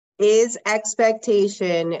Is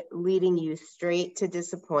expectation leading you straight to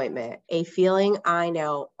disappointment? A feeling I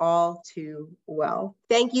know all too well.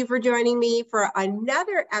 Thank you for joining me for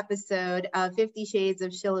another episode of 50 Shades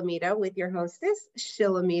of Shilamida with your hostess,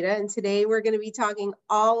 Shilamida. And today we're going to be talking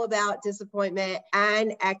all about disappointment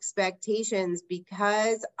and expectations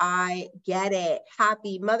because I get it.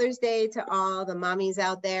 Happy Mother's Day to all the mommies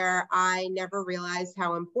out there. I never realized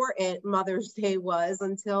how important Mother's Day was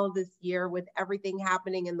until this year with everything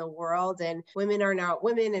happening in the world and women are not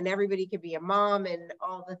women and everybody can be a mom and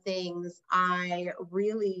all the things. I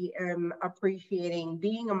really am appreciating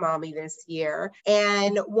being a mommy this year.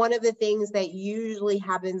 And one of the things that usually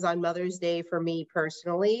happens on Mother's Day for me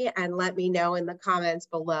personally, and let me know in the comments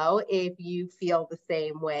below if you feel the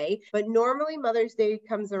same way, but normally Mother's Day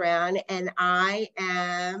comes around and I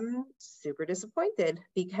am super disappointed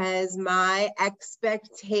because my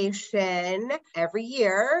expectation every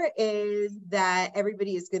year is that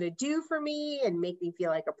everybody is going to do for me and make me feel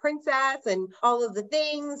like a princess and all of the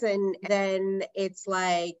things. And then it's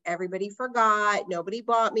like everybody forgot, nobody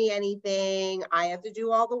bought me anything. I have to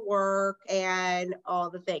do all the work and all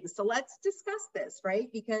the things. So let's discuss this, right?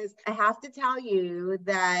 Because I have to tell you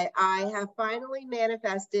that I have finally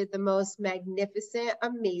manifested the most magnificent,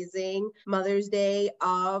 amazing Mother's Day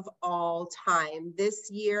of all time. This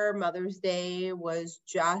year, Mother's Day was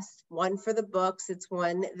just one for the books. It's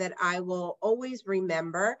one that I will always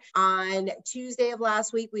remember. On Tuesday of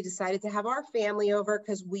last week, we decided to have our family over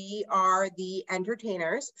because we are the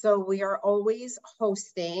entertainers. So we are always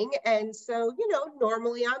hosting. And so,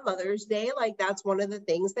 normally on Mother's Day, like that's one of the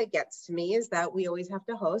things that gets to me is that we always have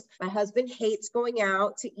to host. My husband hates going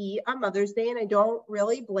out to eat on Mother's Day, and I don't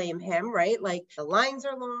really blame him, right? Like the lines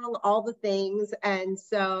are long, all the things. And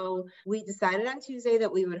so we decided on Tuesday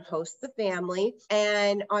that we would host the family.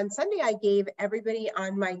 And on Sunday, I gave everybody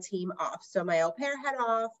on my team off. So my au pair had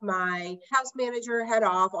off, my house manager had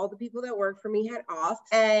off, all the people that work for me had off.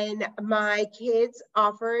 And my kids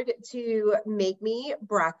offered to make me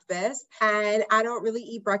breakfast. And I don't really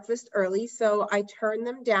eat breakfast early, so I turned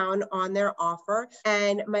them down on their offer.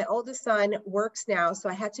 And my oldest son works now, so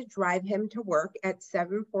I had to drive him to work at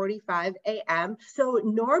 7:45 a.m. So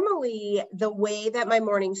normally the way that my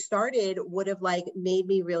morning started would have made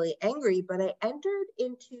me really angry, but I entered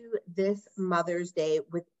into this Mother's Day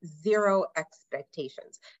with zero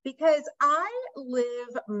expectations because I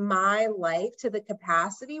live my life to the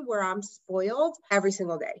capacity where I'm spoiled every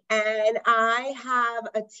single day. And I have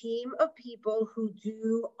a team of people who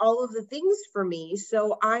do all of the things for me.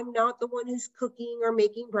 So I'm not the one who's cooking or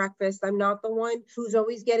making breakfast. I'm not the one who's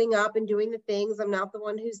always getting up and doing the things. I'm not the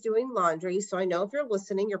one who's doing laundry. So I know if you're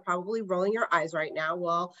listening, you're probably rolling your eyes right now.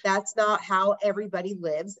 Well, that's not how everybody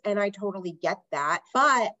lives. And I totally get that.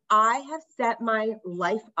 But I have set my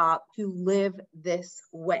life up to live this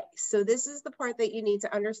way. So this is the part that you need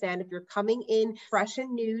to understand. If you're coming in fresh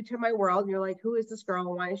and new to my world, and you're like, who is this girl?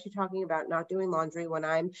 And why is she talking about not doing laundry when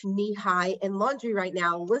I'm knee high in laundry right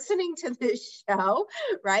now, listening to this show,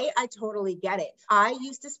 right? I totally get it. I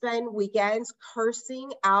used to spend weekends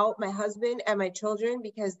cursing out my husband and my children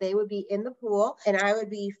because they would be in the pool and I would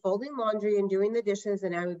be folding laundry and doing the dishes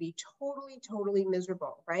and I would be totally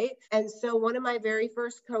miserable, right? And so one of my very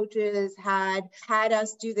first coaches had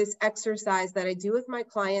us do this exercise that I do with my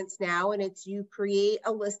clients now, and it's you create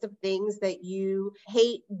a list of things that you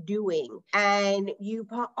hate doing and you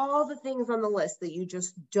put all the things on the list that you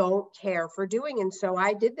just don't care for doing. And so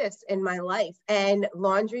I did this in my life, and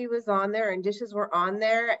laundry was on there and dishes were on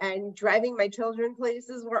there and driving my children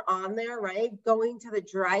places were on there, right? Going to the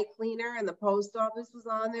dry cleaner and the post office was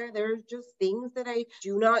on there. There's just things that I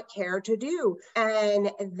do not care to do.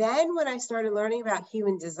 And then when I started learning about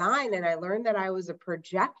human design and I learned that I was a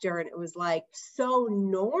projector, and it was like so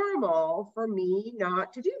normal for me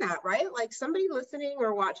not to do that, right? Like somebody listening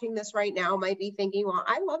or watching this right now might be thinking, well,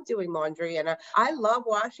 I love doing laundry and I love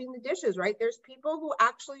washing the dishes, right? There's people who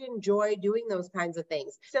actually enjoy doing those kinds of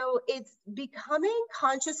things. So it's becoming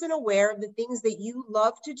conscious and aware of the things that you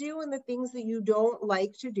love to do and the things that you don't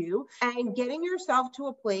like to do, and getting yourself to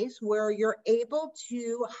a place where you're able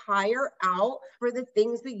to hire out for the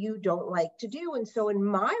things that you don't like to do. And so in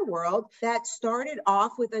my world, that started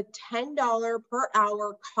off with a $10 per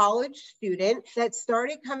hour college student that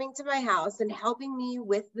started coming to my house and helping me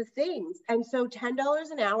with the things. And so $10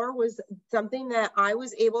 an hour was something that I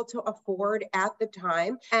was able to afford at the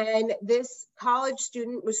time. And this college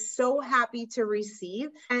student was so happy to receive.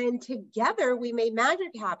 And together we made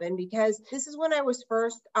magic happen, because this is when I was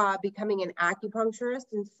first becoming an acupuncturist.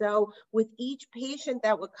 And so with each patient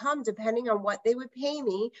that would come, depending on what they would pay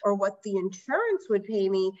me or what the insurance would pay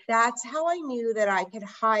me, that's how I knew that I could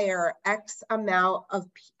hire X amount of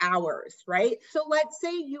hours, right? So let's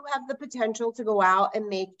say you have the potential to go out and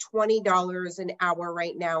make $20 an hour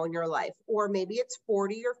right now in your life, or maybe it's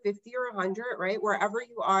 40 or 50 or 100, right? Wherever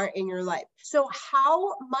you are in your life. So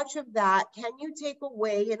how much of that can you take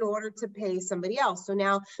away in order to pay somebody else? So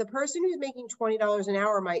now the person who's making $20 an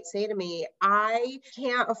hour might say to me, I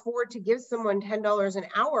can't afford to give someone $10 an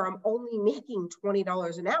hour. I'm only making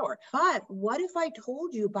 $20 an hour. But what if I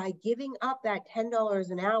told you by giving up that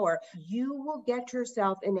 $10 an hour, you will get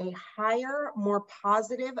yourself in a higher, more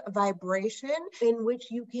positive vibration in which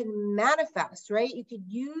you can manifest, right? You could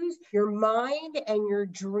use your mind and your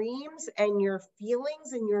dreams and your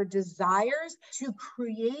feelings and your desires to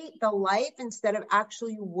create the life instead of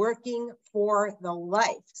actually working for the life.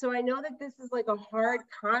 So I know that this is like a hard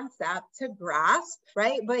concept to grasp,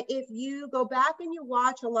 right? But if you go back and you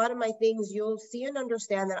watch a lot of my things, you'll see and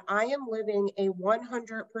understand that I am living a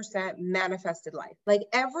 100% manifested life. Like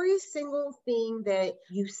every single thing that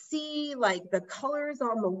you see, like the colors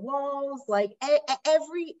on the walls, like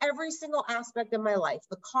every single aspect of my life,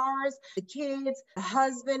 the cars, the kids, the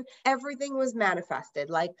husband, everything was manifested.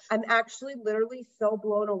 Like I'm actually literally so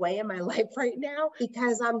blown away in my life right now,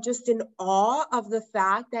 because I'm just in awe of the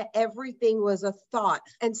fact that everything was a thought.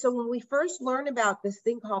 And so when we first learn about this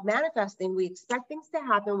thing called manifesting, we expect things to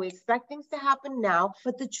happen. We expect things to happen now.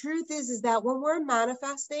 But the truth is that when we're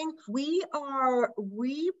manifesting, we are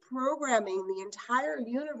reprogramming the entire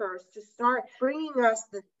universe to start bringing us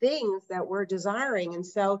the things that we're desiring. And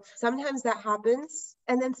so sometimes that happens,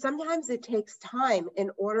 and then sometimes it takes time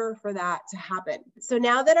in order for that to happen. So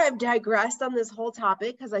now that I've digressed on this whole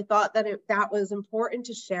topic, because I thought that that was important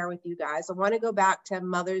to share with you guys, I want to go back to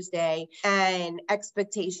Mother's Day and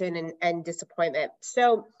expectation and disappointment.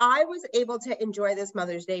 So I was able to enjoy this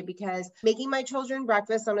Mother's Day because making my children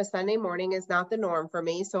breakfast on a Sunday morning is not the norm for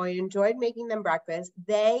me. So I enjoyed making them breakfast.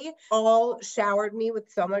 They all showered me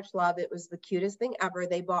with so much love. It was the cutest thing ever.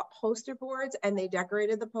 They bought poster boards and they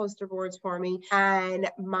decorated the poster boards for me. And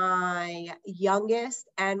my youngest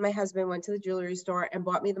and my husband went to the jewelry store and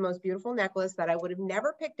bought me the most beautiful necklace that I would have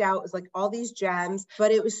never picked out. It was like all these gems,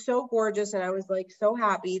 but it was so gorgeous. And I was like so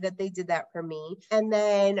happy that they did that for me. And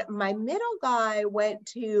then my middle guy went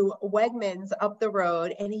to Wegmans up the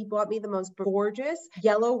road and he bought me the most gorgeous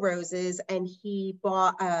yellow roses. And he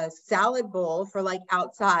bought a salad bowl for like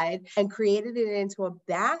outside and created it into a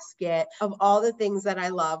basket of all the things that I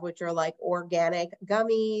love, which are like organic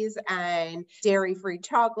gummies and dairy-free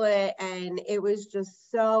chocolate. And it was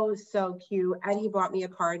just so, so cute. And he bought me a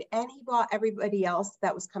card, and he bought everybody else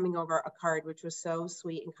that was coming over a card, which was so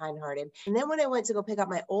sweet and kind-hearted. And then when I went to go pick up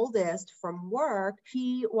my oldest from work,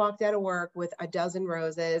 he walked out of work with a dozen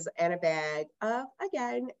roses and a bag of,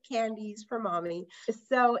 again, candies for mommy.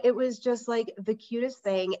 So it was just like the cutest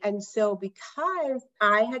thing. And so because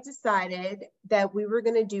I had decided that we were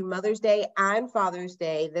going to do Mother's Day and Father's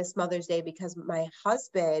Day this Mother's Day, because my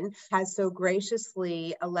husband has so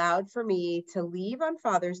graciously allowed for me to leave on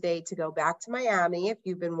Father's Day to go back to Miami. If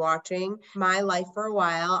you've been watching my life for a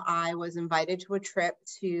while, I was invited to a trip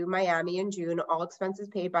to Miami in June, all expenses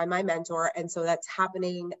paid by my mentor. And so that's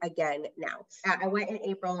happening again now. I went in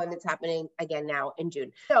April and it's happening again now in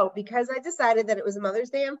June. So because I decided that it was Mother's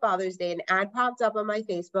Day and Father's Day, an ad popped up on my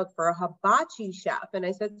Facebook for a hibachi chef. And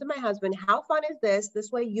I said to my husband, how fun is this?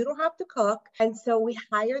 This way you don't have to cook. And so we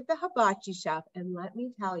hired the hibachi chef. And let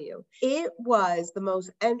me tell you, it was the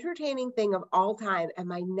most entertaining thing of all time. And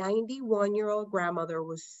my 91-year-old grandmother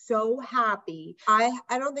was so happy. I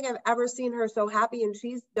don't think I've ever seen her so happy. And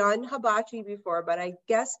she's done hibachi before, but I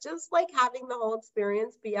guess just like having the whole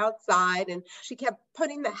experience be outside, and she kept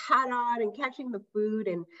putting the hat on and catching the food.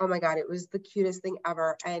 And oh my God, it was the cutest thing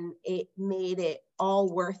ever. And it made it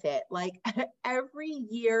all worth it. Like every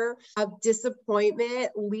year of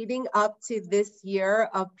disappointment leading up to this year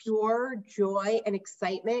of pure joy and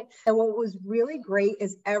excitement. And what was really great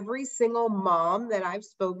is every single mom that I've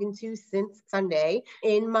spoken to since Sunday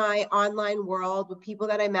in my online world with people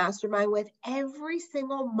that I mastermind with, every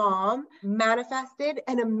single mom manifested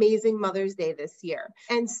an amazing Mother's Day this year.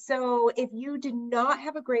 And so if you did not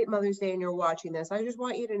have a great Mother's Day and you're watching this, I just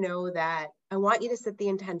want you to know that I want you to set the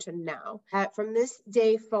intention now that from this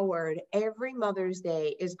day forward, every Mother's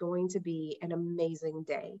Day is going to be an amazing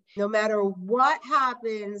day. No matter what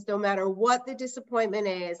happens, no matter what the disappointment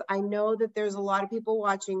is, I know that there's a lot of people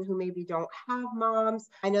watching who maybe don't have moms.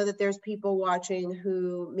 I know that there's people watching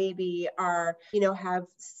who maybe are, have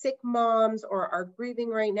sick moms or are grieving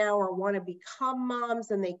right now or want to become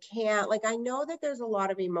moms and they can't. Like, I know that there's a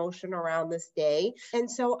lot of emotion around this day.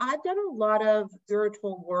 And so I've done a lot of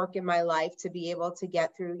spiritual work in my life to be able to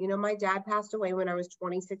get through. My dad passed away when I was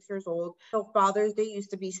 26 years old. So Father's Day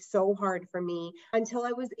used to be so hard for me until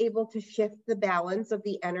I was able to shift the balance of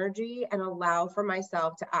the energy and allow for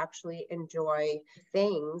myself to actually enjoy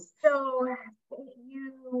things. So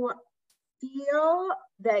you feel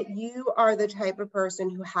that you are the type of person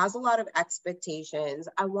who has a lot of expectations,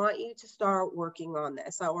 I want you to start working on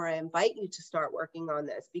this, or I invite you to start working on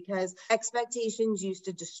this, because expectations used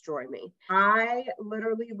to destroy me. I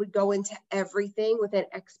literally would go into everything with an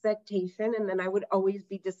expectation, and then I would always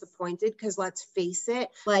be disappointed because let's face it,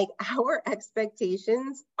 like our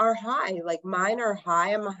expectations are high. Like mine are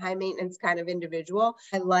high. I'm a high maintenance kind of individual.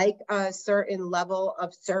 I like a certain level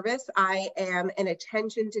of service. I am an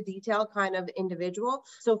attention to detail kind of individual.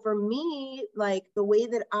 So for me, like the way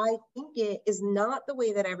that I think it is not the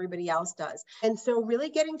way that everybody else does. And so really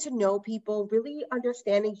getting to know people, really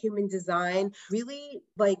understanding human design, really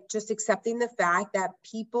like just accepting the fact that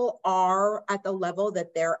people are at the level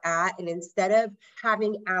that they're at. And instead of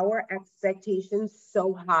having our expectations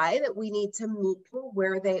so high that we need to meet people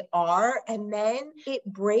where they are, and then it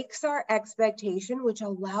breaks our expectation, which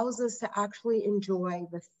allows us to actually enjoy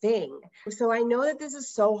the thing. So I know that this is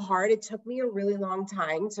so hard. It took me a really long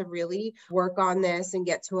time to really work on this and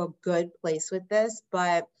get to a good place with this,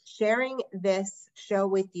 but sharing this show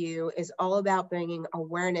with you is all about bringing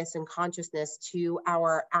awareness and consciousness to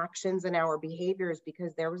our actions and our behaviors,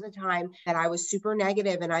 because there was a time that I was super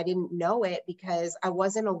negative and I didn't know it because I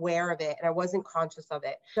wasn't aware of it and I wasn't conscious of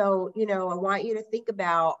it. So, I want you to think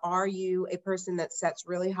about, are you a person that sets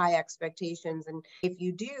really high expectations? And if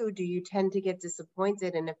you do you tend to get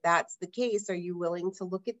disappointed? And if that's the case, are you willing to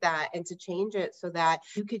look at that and to change it so that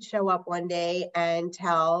you could show up one day and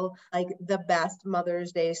tell like the best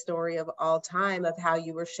Mother's Day story of all time of how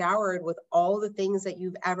you were showered with all the things that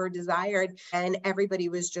you've ever desired and everybody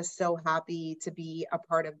was just so happy to be a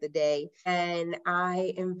part of the day. And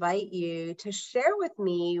I invite you to share with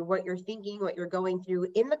me what you're thinking, what you're going through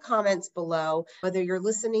in the comments below, whether you're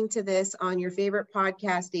listening to this on your favorite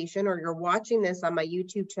podcast station or you're watching this on my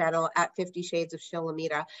YouTube channel at 50 Shades of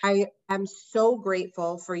Shilamida. I am so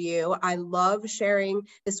grateful for you. I love sharing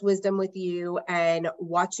this wisdom with you and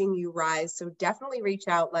watching you rise. So definitely reach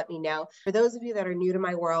out, let me know. For those of you that are new to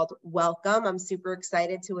my world, welcome. I'm super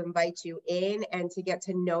excited to invite you in and to get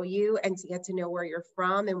to know you and to get to know where you're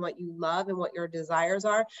from and what you love and what your desires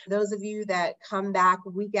are. For those of you that come back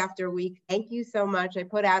week after week, thank you so much. I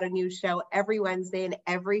put out a new show every Wednesday and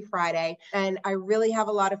every Friday, and I really have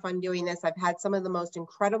a lot of fun doing this. I've had some of the most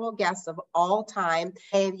incredible guests of all time,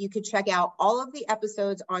 and you could check out all of the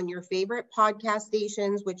episodes on your favorite podcast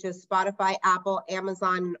stations, which is Spotify, Apple,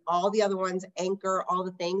 Amazon, and all the other ones, Anchor, all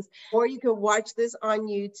the things. Or you could watch this on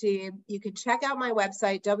YouTube. You could check out my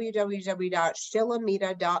website,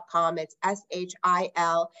 www.shilamida.com. It's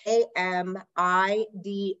SHILAMIDA.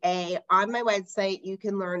 On my website, you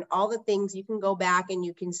can learn all the things. You can go back and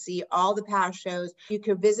you can see all the past shows. You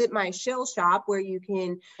can visit my Shill shop where you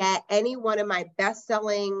can get any one of my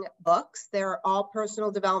best-selling books. They're all personal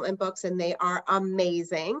development books and they are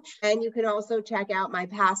amazing. And you can also check out my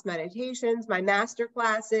past meditations, my master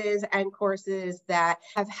classes, and courses that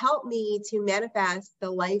have helped me to manifest the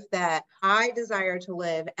life that I desire to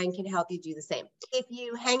live and can help you do the same. If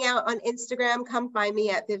you hang out on Instagram, come find me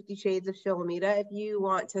at 50 Shades of Shilamida. If you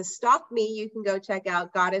want to stalk me, you can go check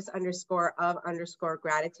out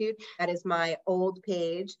goddess_of_gratitude. That is my old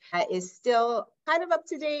page. That is still kind of up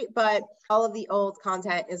to date, but all of the old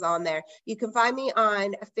content is on there. You can find me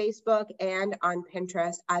on Facebook and on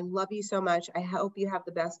Pinterest. I love you so much. I hope you have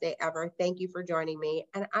the best day ever. Thank you for joining me,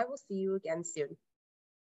 and I will see you again soon.